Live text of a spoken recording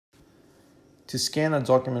To scan a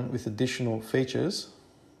document with additional features,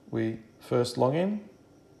 we first log in,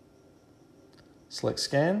 select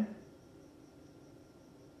scan.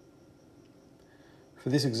 For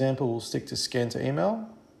this example, we'll stick to scan to email.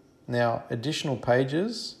 Now, additional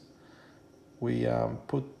pages, we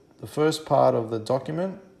put the first part of the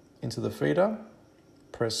document into the feeder,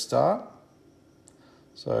 press start.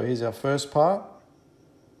 So here's our first part.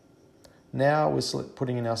 Now we're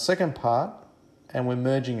putting in our second part and we're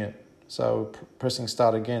merging it. So pressing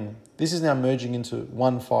start again. This is now merging into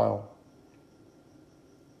one file.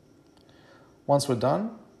 Once we're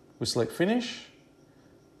done, we select finish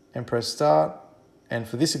and press start. And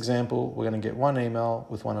for this example, we're going to get one email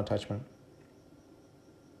with one attachment.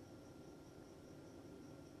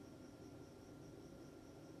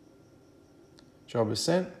 Job is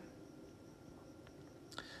sent.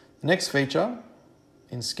 The next feature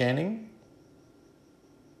in scanning,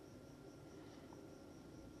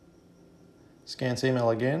 scan to email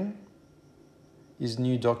again, is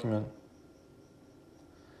new document.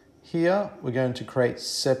 Here we're going to create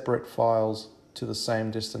separate files to the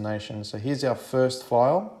same destination. So here's our first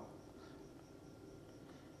file.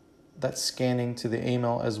 That's scanning to the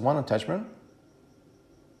email as one attachment.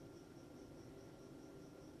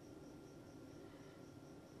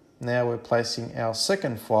 Now we're placing our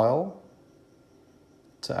second file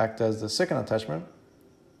to act as the second attachment.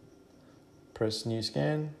 Press new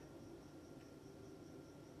scan.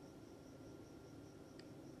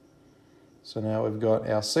 So now we've got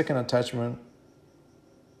our second attachment.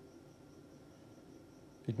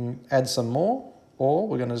 You can add some more, or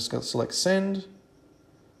we're going to just select send.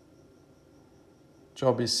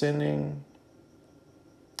 Job is sending.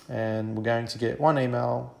 And we're going to get one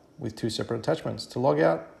email with two separate attachments. To log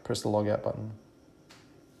out, press the log out button.